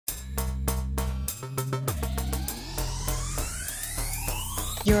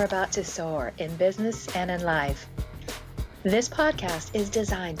You're about to soar in business and in life. This podcast is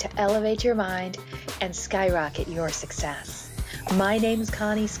designed to elevate your mind and skyrocket your success. My name's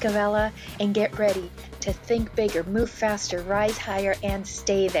Connie Scavella, and get ready to think bigger, move faster, rise higher, and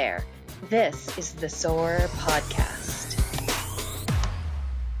stay there. This is the SOAR Podcast.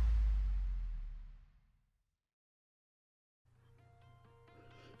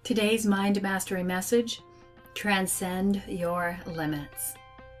 Today's Mind Mastery message: transcend your limits.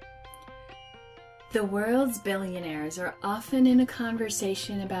 The world's billionaires are often in a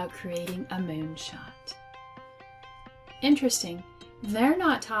conversation about creating a moonshot. Interesting, they're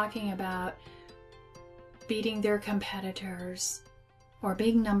not talking about beating their competitors or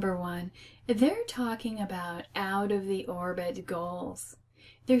being number one. They're talking about out-of-the-orbit goals.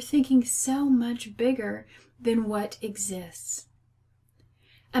 They're thinking so much bigger than what exists.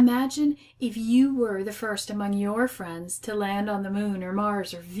 Imagine if you were the first among your friends to land on the moon or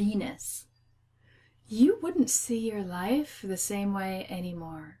Mars or Venus. You wouldn't see your life the same way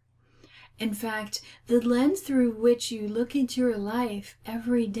anymore. In fact, the lens through which you look at your life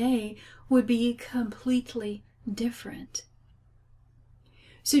every day would be completely different.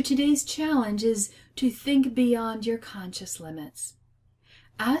 So today's challenge is to think beyond your conscious limits.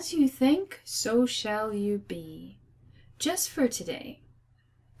 As you think, so shall you be. Just for today.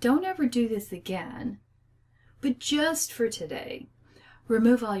 Don't ever do this again, but just for today,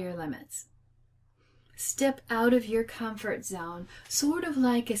 remove all your limits. Step out of your comfort zone, sort of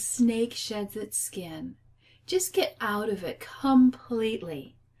like a snake sheds its skin. Just get out of it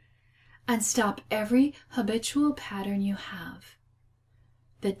completely and stop every habitual pattern you have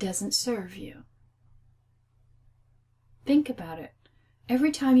that doesn't serve you. Think about it.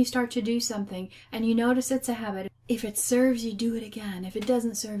 Every time you start to do something and you notice it's a habit, if it serves you, do it again. If it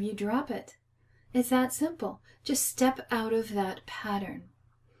doesn't serve you, drop it. It's that simple. Just step out of that pattern.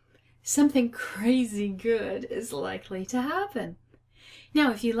 Something crazy good is likely to happen.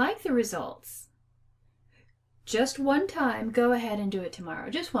 Now, if you like the results, just one time, go ahead and do it tomorrow.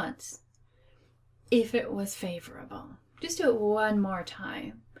 Just once. If it was favorable. Just do it one more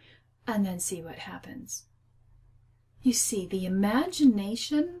time and then see what happens. You see, the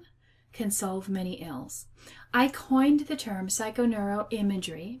imagination can solve many ills. I coined the term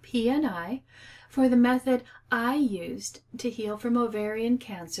psychoneuroimagery, PNI, for the method I used to heal from ovarian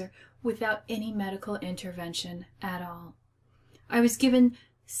cancer without any medical intervention at all. I was given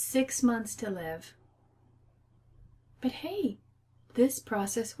 6 months to live. But hey, this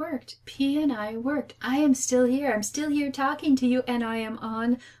process worked. PNI worked. I am still here. I'm still here talking to you, and I am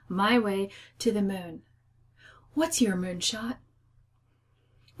on my way to the moon. What's your moonshot?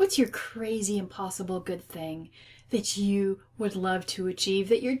 What's your crazy, impossible good thing that you would love to achieve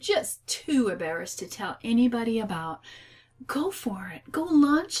that you're just too embarrassed to tell anybody about? Go for it. Go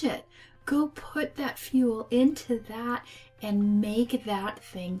launch it. Go put that fuel into that and make that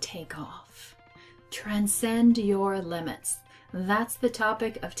thing take off. Transcend your limits. That's the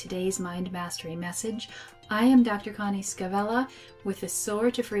topic of today's Mind Mastery message. I am Dr. Connie Scavella with the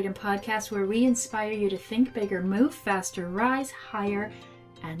Soar to Freedom podcast, where we inspire you to think bigger, move faster, rise higher,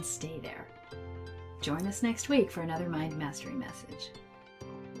 and stay there. Join us next week for another Mind Mastery message.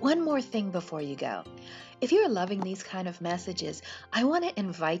 One more thing before you go. If you're loving these kind of messages, I want to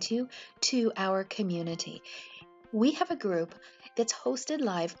invite you to our community. We have a group that's hosted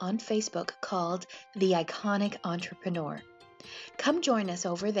live on Facebook called The Iconic Entrepreneur. Come join us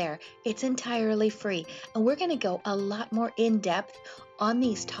over there. It's entirely free, and we're going to go a lot more in depth on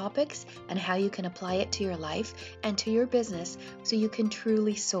these topics and how you can apply it to your life and to your business so you can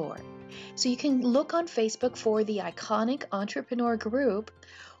truly soar. So you can look on Facebook for the Iconic Entrepreneur group,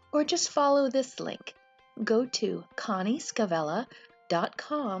 or just follow this link. Go to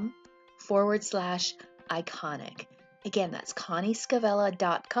conniescavella.com/iconic. Again, that's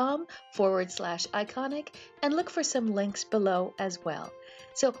conniescavella.com/iconic, and look for some links below as well.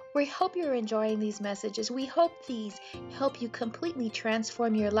 So we hope you're enjoying these messages. We hope these help you completely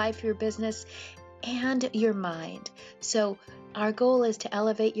transform your life, your business, and your mind. So our goal is to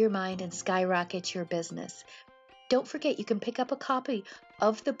elevate your mind and skyrocket your business. Don't forget, you can pick up a copy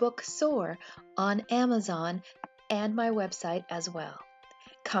of the book Soar on Amazon and my website as well.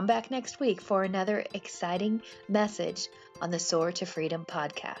 Come back next week for another exciting message on the Soar to Freedom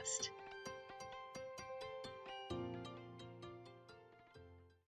podcast.